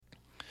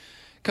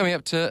Coming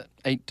up to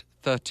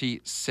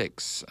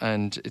 8:36,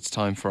 and it's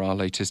time for our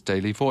latest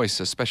Daily Voice.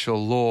 A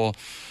special law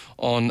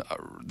on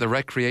the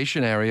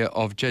recreation area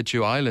of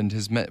Jeju Island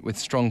has met with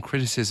strong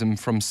criticism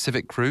from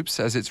civic groups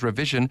as its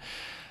revision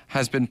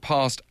has been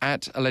passed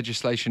at a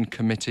legislation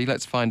committee.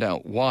 Let's find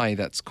out why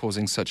that's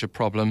causing such a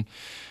problem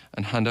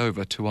and hand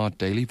over to our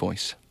Daily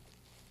Voice.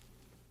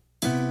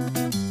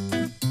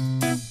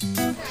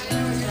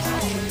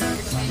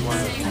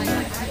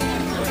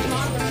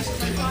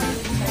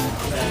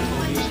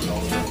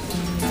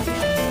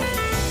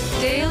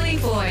 Daily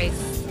Voice.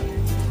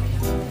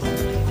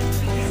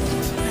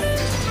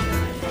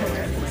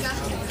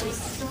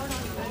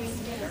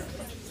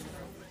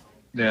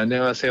 네,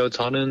 안녕하세요.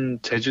 저는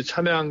제주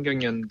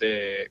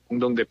참여환경연대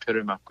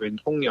공동대표를 맡고 있는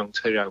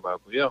홍영철이라고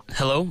하고요.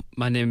 Hello,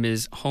 my name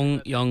is Hong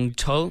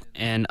Young-chul,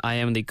 and I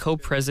am the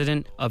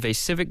co-president of a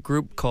civic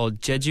group called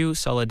Jeju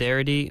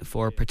Solidarity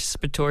for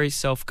Participatory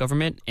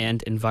Self-Government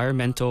and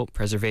Environmental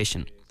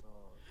Preservation.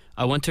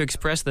 I want to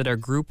express that our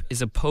group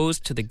is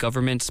opposed to the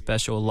government's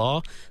special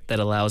law that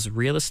allows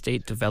real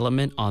estate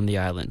development on the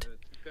island.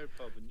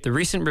 The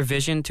recent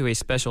revision to a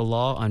special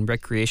law on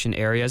recreation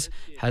areas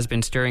has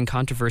been stirring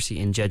controversy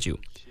in Jeju.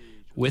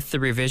 With the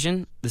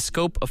revision, the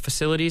scope of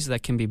facilities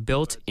that can be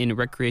built in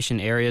recreation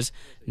areas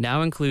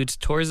now includes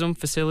tourism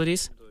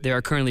facilities. There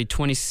are currently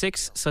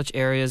 26 such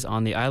areas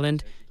on the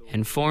island,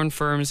 and foreign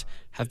firms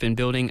have been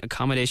building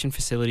accommodation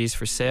facilities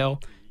for sale,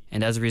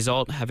 and as a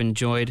result have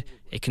enjoyed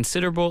a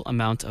considerable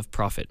amount of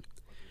profit.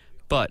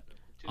 But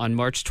on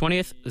March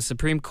 20th, the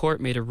Supreme Court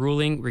made a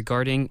ruling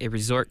regarding a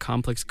resort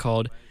complex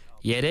called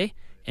Jeju,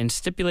 and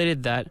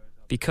stipulated that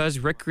because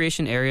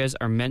recreation areas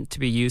are meant to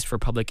be used for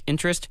public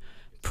interest,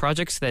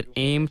 projects that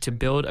aim to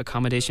build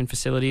accommodation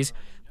facilities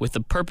with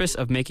the purpose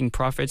of making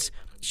profits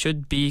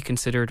should be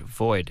considered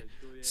void.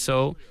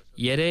 So,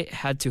 Jeju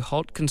had to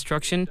halt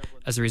construction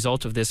as a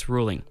result of this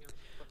ruling.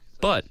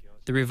 But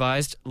the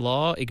revised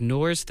law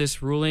ignores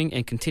this ruling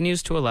and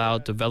continues to allow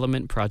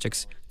development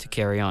projects to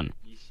carry on.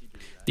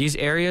 These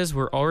areas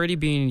were already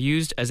being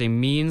used as a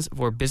means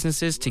for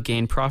businesses to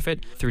gain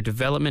profit through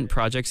development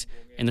projects,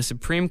 and the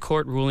Supreme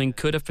Court ruling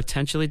could have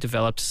potentially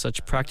developed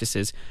such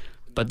practices,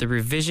 but the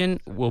revision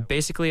will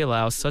basically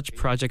allow such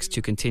projects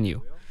to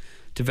continue.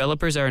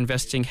 Developers are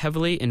investing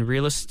heavily in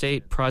real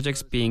estate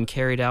projects being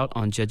carried out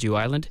on Jeju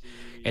Island,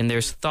 and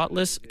there's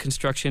thoughtless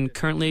construction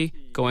currently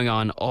going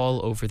on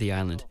all over the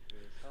island.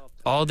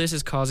 All this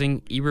is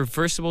causing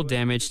irreversible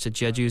damage to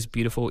Jeju's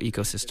beautiful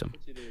ecosystem.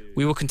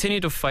 We will continue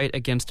to fight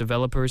against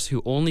developers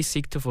who only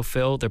seek to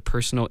fulfill their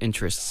personal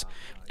interests,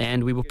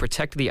 and we will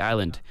protect the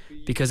island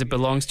because it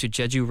belongs to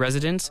Jeju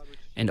residents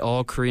and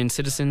all Korean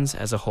citizens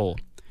as a whole.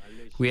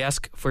 We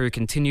ask for your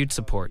continued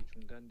support.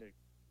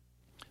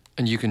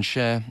 And you can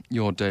share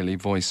your Daily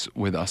Voice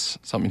with us.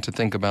 Something to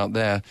think about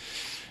there.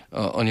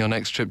 On your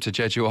next trip to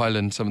Jeju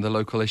Island, some of the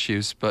local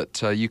issues,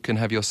 but you can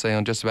have your say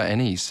on just about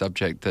any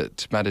subject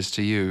that matters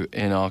to you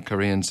in our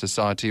Korean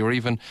society or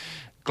even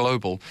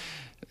global.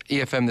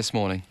 EFM This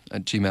Morning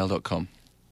at gmail.com.